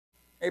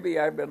Maybe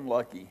I've been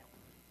lucky.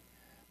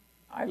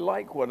 I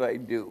like what I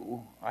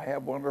do. I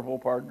have wonderful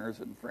partners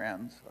and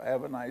friends. I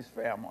have a nice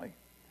family.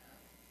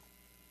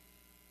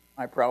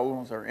 My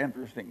problems are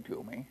interesting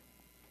to me.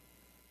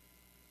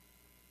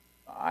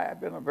 I have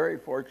been a very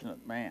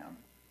fortunate man,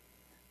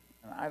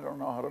 and I don't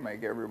know how to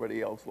make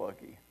everybody else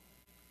lucky.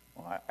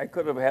 Well, I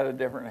could have had a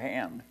different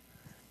hand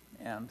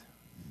and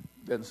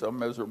been some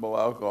miserable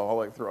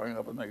alcoholic throwing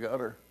up in the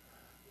gutter.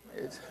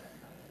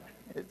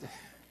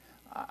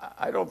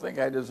 I don't think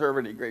I deserve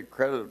any great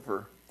credit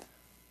for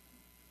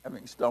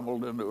having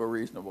stumbled into a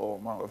reasonable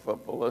amount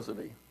of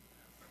publicity.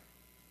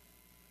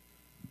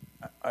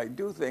 I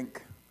do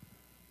think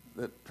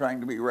that trying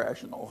to be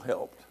rational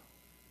helped.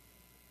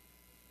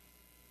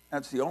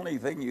 That's the only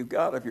thing you've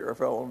got if you're a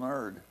fellow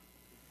nerd.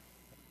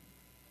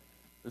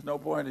 There's no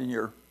point in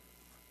you're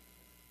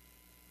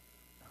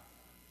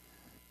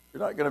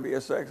not going to be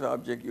a sex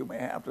object. You may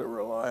have to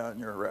rely on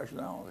your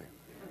rationality.